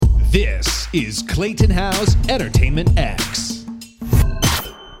is Clayton Howe's Entertainment X.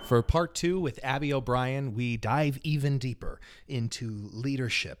 For part 2 with Abby O'Brien, we dive even deeper into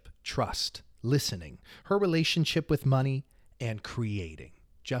leadership, trust, listening, her relationship with money, and creating.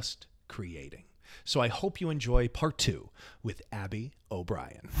 Just creating. So I hope you enjoy part 2 with Abby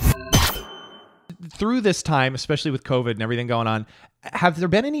O'Brien. Through this time, especially with COVID and everything going on, have there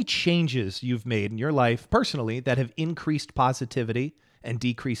been any changes you've made in your life personally that have increased positivity and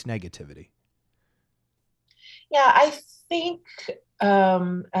decreased negativity? Yeah, I think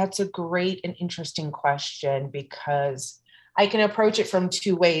that's a great and interesting question because I can approach it from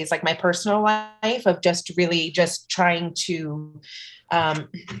two ways, like my personal life of just really just trying to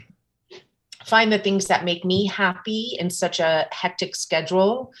find the things that make me happy in such a hectic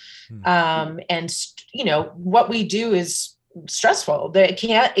schedule. And you know, what we do is stressful. It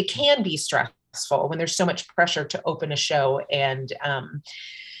can be stressful when there's so much pressure to open a show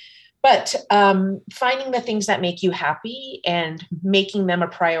but finding the things that make you happy and making them a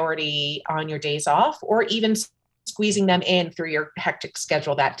priority on your days off, or even squeezing them in through your hectic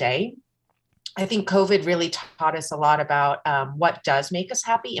schedule that day. I think COVID really taught us a lot about what does make us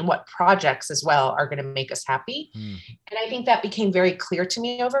happy and what projects as well are going to make us happy. And I think that became very clear to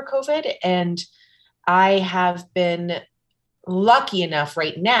me over COVID. And I have been lucky enough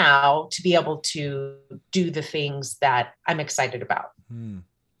right now to be able to do the things that I'm excited about.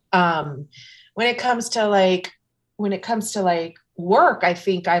 When it comes to work, I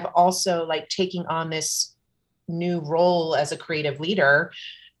think I've also taking on this new role as a creative leader.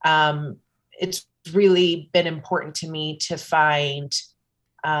 It's really been important to me to find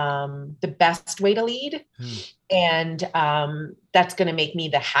the best way to lead. And that's going to make me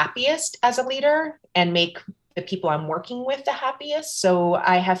the happiest as a leader and make the people I'm working with the happiest. So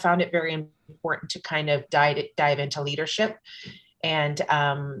I have found it very important to kind of dive into leadership and,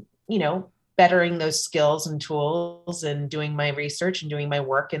 bettering those skills and tools and doing my research and doing my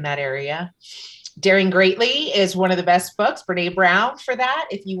work in that area. Daring Greatly is one of the best books, Brené Brown, for that.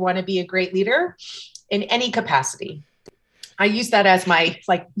 If you want to be a great leader in any capacity, I use that as my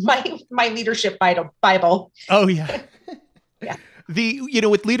leadership Bible. Oh yeah. Yeah.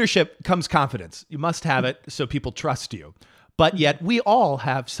 With leadership comes confidence. You must have it so people trust you. But yet we all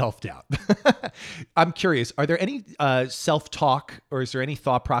have self-doubt. I'm curious, are there any self-talk or is there any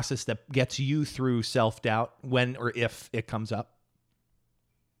thought process that gets you through self-doubt when or if it comes up?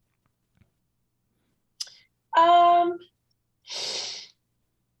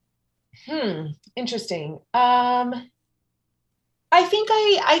 Interesting. I think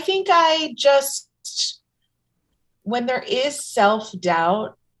I just, when there is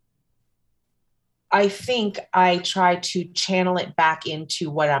self-doubt, I think I try to channel it back into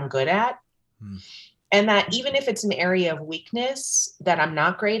what I'm good at. And that even if it's an area of weakness that I'm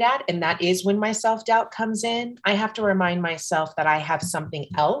not great at, and that is when my self-doubt comes in, I have to remind myself that I have something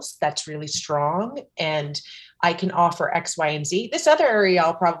else that's really strong and I can offer X, Y, and Z. This other area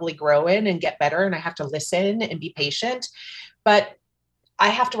I'll probably grow in and get better, and I have to listen and be patient. But I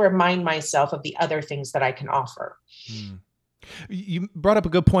have to remind myself of the other things that I can offer. You brought up a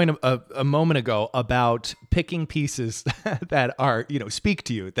good point a moment ago about picking pieces that are, speak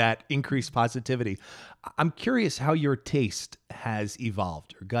to you, that increase positivity. I'm curious how your taste has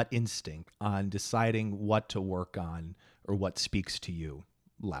evolved, or gut instinct on deciding what to work on or what speaks to you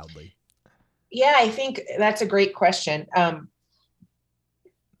loudly. Yeah, I think that's a great question. I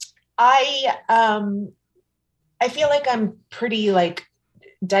feel like I'm pretty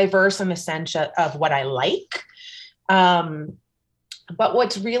diverse in the sense of what I like. But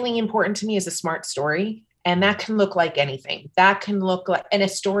what's really important to me is a smart story. And that can look like anything. That can look like, and a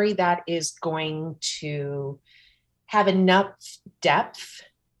story that is going to have enough depth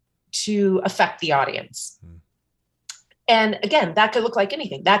to affect the audience. And again, that could look like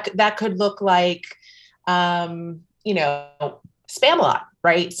anything. That could look like, Spamalot,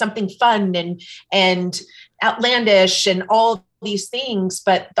 right? Something fun and outlandish and all these things,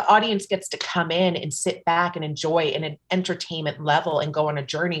 but the audience gets to come in and sit back and enjoy in an entertainment level and go on a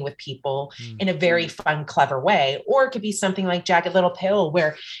journey with people in a very fun, clever way. Or it could be something like Jagged Little Pill,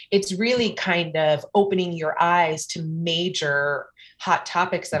 where it's really kind of opening your eyes to major hot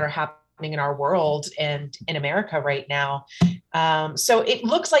topics that are happening in our world and in America right now. So it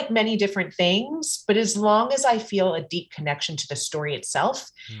looks like many different things, but as long as I feel a deep connection to the story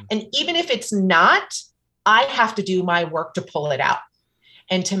itself, and even if it's not, I have to do my work to pull it out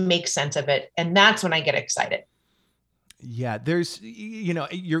and to make sense of it. And that's when I get excited. Yeah, there's,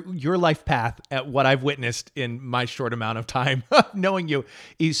 your life path at what I've witnessed in my short amount of time knowing you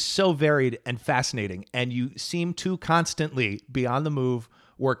is so varied and fascinating. And you seem to constantly be on the move,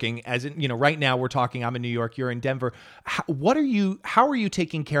 working as in, right now we're talking, I'm in New York, you're in Denver. How are you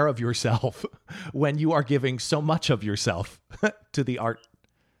taking care of yourself when you are giving so much of yourself to the art?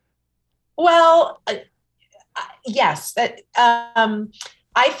 Well, yes,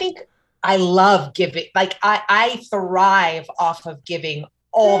 I think I love giving. Like I thrive off of giving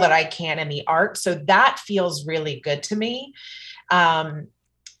all that I can in the art. So that feels really good to me. Um,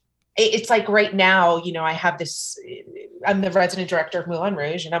 it's like right now, I have this, I'm the resident director of Moulin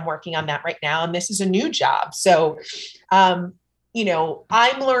Rouge and I'm working on that right now. And this is a new job. So, I'm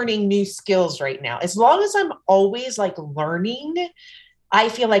learning new skills right now. As long as I'm always like learning, I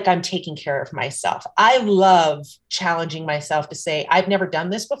feel like I'm taking care of myself. I love challenging myself to say, I've never done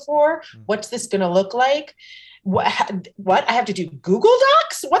this before. What's this going to look like? What I have to do Google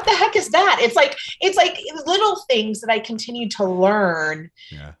Docs? What the heck is that? It's like little things that I continue to learn,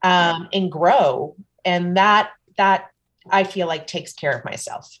 and grow. And that I feel like takes care of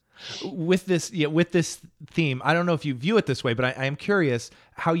myself. With this theme, I don't know if you view it this way, but I am curious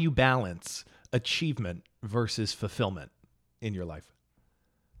how you balance achievement versus fulfillment in your life.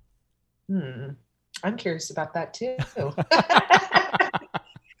 I'm curious about that too.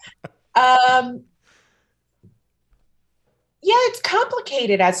 Yeah, it's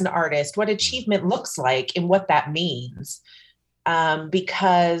complicated as an artist, what achievement looks like and what that means.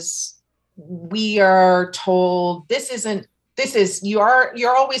 Because we are told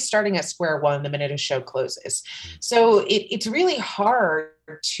you're always starting at square one the minute a show closes. So it's really hard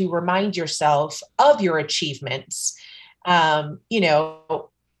to remind yourself of your achievements.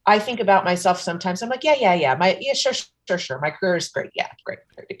 I think about myself sometimes. I'm like, sure. My career is great. Yeah, great.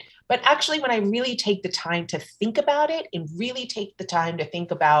 But actually, when I really take the time to think about it and really take the time to think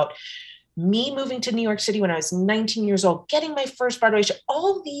about me moving to New York City when I was 19 years old, getting my first Broadway show,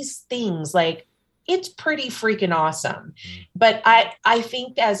 all these things, like, it's pretty freaking awesome. But I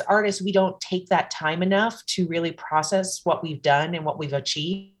think as artists, we don't take that time enough to really process what we've done and what we've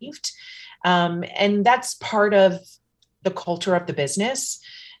achieved. And that's part of the culture of the business.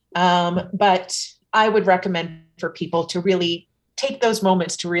 But I would recommend for people to really take those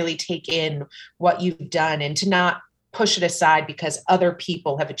moments to really take in what you've done and to not push it aside because other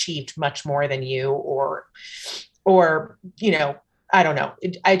people have achieved much more than you or, I don't know.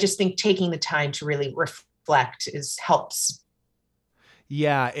 I just think taking the time to really reflect helps.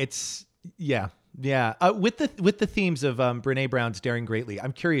 Yeah, yeah. With the themes of Brene Brown's Daring Greatly,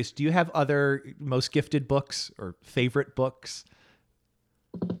 I'm curious, do you have other most gifted books or favorite books?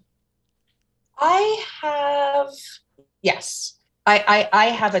 I have, yes. I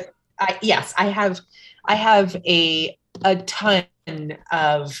have a ton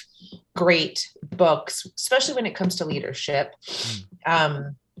of great books, especially when it comes to leadership,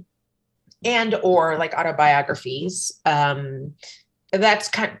 and or like autobiographies. And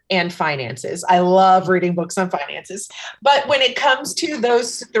finances. I love reading books on finances. But when it comes to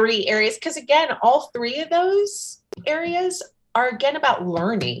those three areas, because again, all three of those areas are again about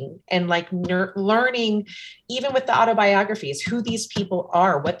learning and like learning, even with the autobiographies, who these people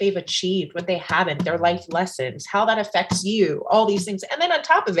are, what they've achieved, what they haven't, their life lessons, how that affects you, all these things. And then on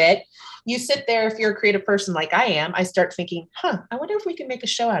top of it, you sit there, if you're a creative person like I am, I start thinking, I wonder if we can make a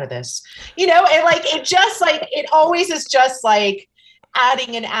show out of this, and like, it always is just like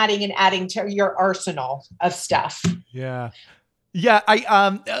adding and adding and adding to your arsenal of stuff. Yeah. Yeah,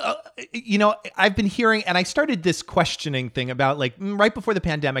 I've been hearing, and I started this questioning thing about like right before the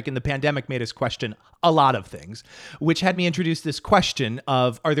pandemic, and the pandemic made us question a lot of things, which had me introduce this question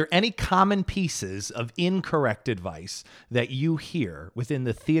of, are there any common pieces of incorrect advice that you hear within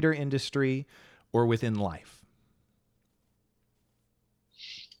the theater industry or within life?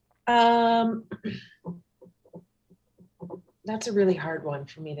 That's a really hard one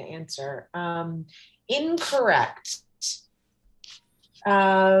for me to answer. Incorrect.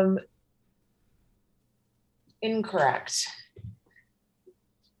 Incorrect.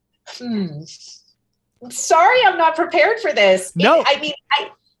 Sorry, I'm not prepared for this. No.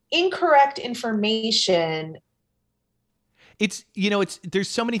 Incorrect information. There's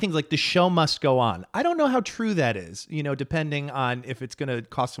so many things, like the show must go on. I don't know how true that is, depending on if it's going to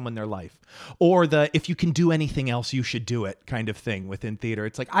cost someone their life, or if you can do anything else, you should do it kind of thing within theater.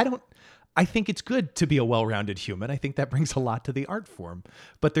 It's like, I think it's good to be a well-rounded human. I think that brings a lot to the art form.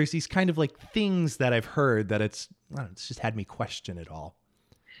 But there's these kind of like things that I've heard that it's just had me question it all.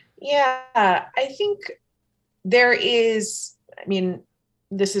 Yeah, I think there is,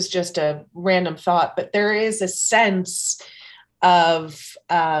 this is just a random thought, but there is a sense of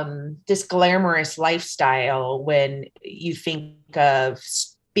this glamorous lifestyle when you think of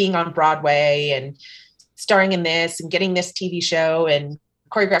being on Broadway and starring in this and getting this TV show and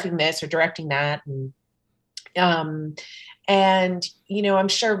choreographing this or directing that. And, you know, I'm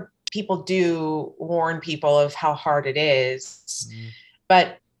sure people do warn people of how hard it is,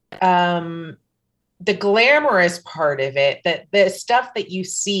 but, the glamorous part of it, that the stuff that you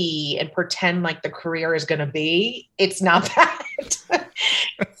see and pretend like the career is going to be, it's not that.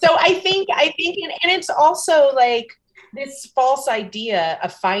 So I think, and it's also like this false idea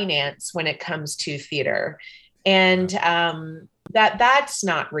of finance when it comes to theater, and that's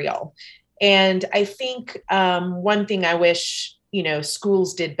not real. And I think one thing I wish, you know,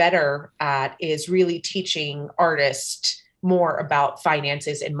 schools did better at is really teaching artists more about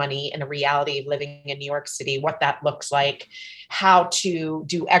finances and money and the reality of living in New York City, what that looks like, how to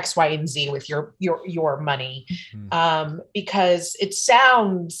do X, Y, and Z with your money. Because it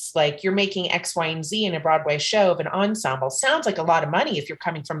sounds like you're making X, Y, and Z in a Broadway show of an ensemble. Sounds like a lot of money if you're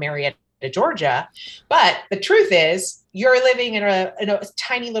coming from Marietta, Georgia. But the truth is you're living in a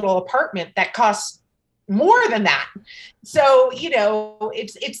tiny little apartment that costs more than that. So, you know,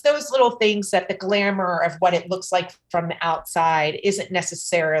 it's those little things that the glamour of what it looks like from the outside isn't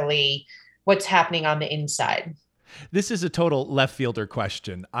necessarily what's happening on the inside. This is a total left fielder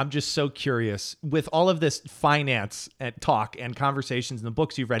question. I'm just so curious, with all of this finance and talk and conversations in the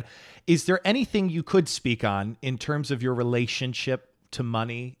books you've read, is there anything you could speak on in terms of your relationship to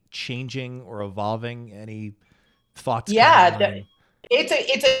money changing or evolving? Any thoughts? Yeah,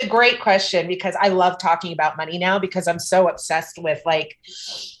 it's a great question, because I love talking about money now, because I'm so obsessed with, like,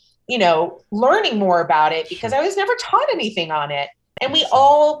 you know, learning more about it, because I was never taught anything on it. And we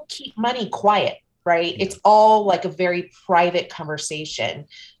all keep money quiet, right? It's all like a very private conversation,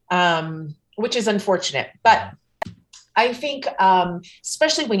 which is unfortunate. But I think,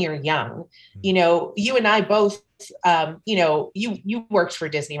 especially when you're young, you know, you and I both, you know, you worked for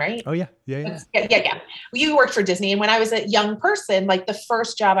Disney, right? Oh yeah. You worked for Disney. And when I was a young person, like the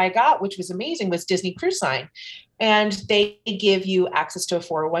first job I got, which was amazing, was Disney Cruise Line. And they give you access to a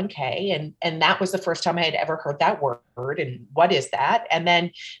 401k. And that was the first time I had ever heard that word. And what is that? And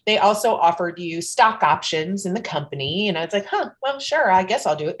then they also offered you stock options in the company. And I was like, well, sure, I guess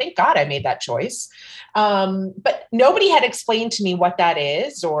I'll do it. Thank God I made that choice. But nobody had explained to me what that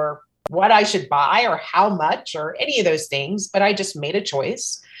is, or what I should buy, or how much, or any of those things. But I just made a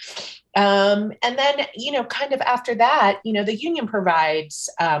choice. And then, you know, kind of after that, you know, the union provides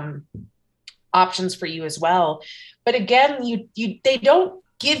options for you as well. But again, they don't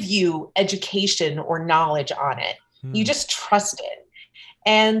give you education or knowledge on it. You just trust it.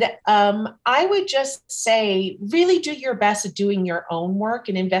 And I would just say, really do your best at doing your own work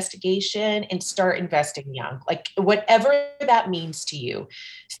and investigation, and start investing young, like whatever that means to you.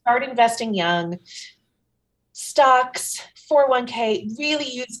 Start investing young. Stocks, 401k,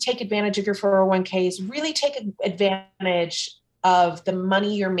 really take advantage of your 401ks, really take advantage of the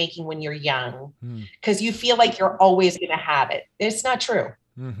money you're making when you're young, because you feel like you're always going to have it. It's not true.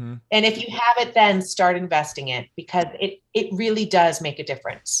 And if you have it, then start investing it, because it really does make a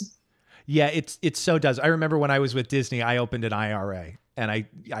difference. Yeah, it so does. I remember when I was with Disney, I opened an IRA, and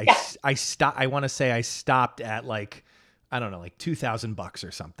I stopped. I want to say I stopped at like, I don't know, like $2,000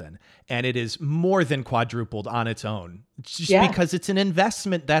 or something. And it is more than quadrupled on its own. It's just because it's an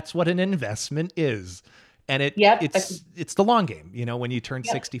investment. That's what an investment is. And it's the long game. You know, when you turn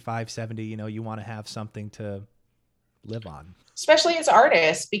 65, 70, you know, you want to have something to live on. Especially as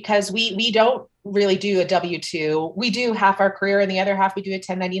artists, because we don't really do a W-2. We do half our career, and the other half we do a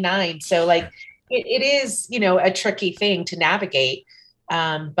 1099. So like it is, you know, a tricky thing to navigate.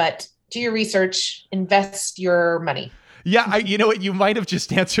 But do your research, invest your money. Yeah, you know what? You might have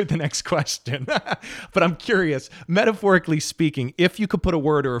just answered the next question, but I'm curious. Metaphorically speaking, if you could put a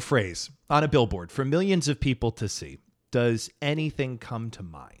word or a phrase on a billboard for millions of people to see, does anything come to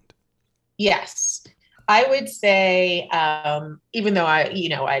mind? Yes, I would say, even though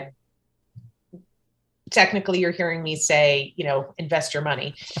I technically you're hearing me say, you know, invest your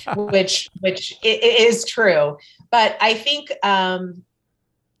money, which it is true, but I think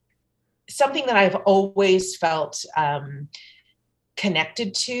something that I've always felt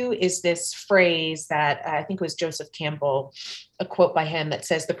connected to is this phrase that I think was Joseph Campbell, a quote by him that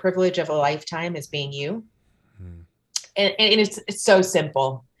says, "The privilege of a lifetime is being you." And it's so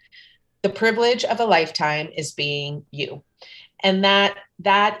simple. The privilege of a lifetime is being you. And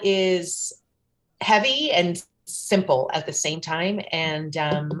that is heavy and simple at the same time. And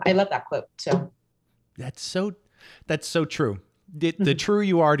I love that quote. So that's so true. The truer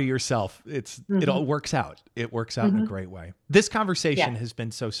you are to yourself, it all works out. It works out in a great way. This conversation has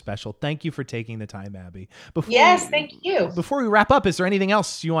been so special. Thank you for taking the time, Abby. Yes, thank you. Before we wrap up, is there anything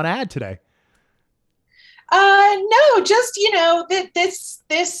else you want to add today? No, just,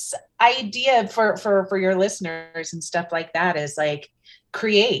 this idea for your listeners and stuff like that is like,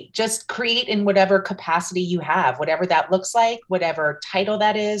 just create in whatever capacity you have, whatever that looks like, whatever title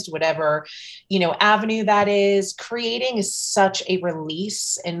that is, whatever, avenue that is. Creating is such a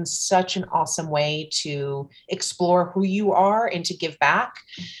release and such an awesome way to explore who you are and to give back.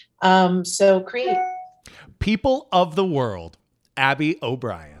 So create. People of the world, Abby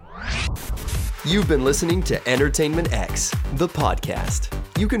O'Brien. You've been listening to Entertainment X, the podcast.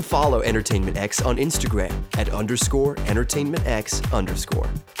 You can follow Entertainment X on Instagram at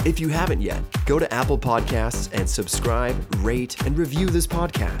 _EntertainmentX_. If you haven't yet, go to Apple Podcasts and subscribe, rate, and review this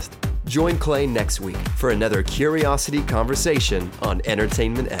podcast. Join Clay next week for another curiosity conversation on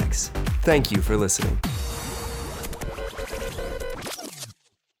Entertainment X. Thank you for listening.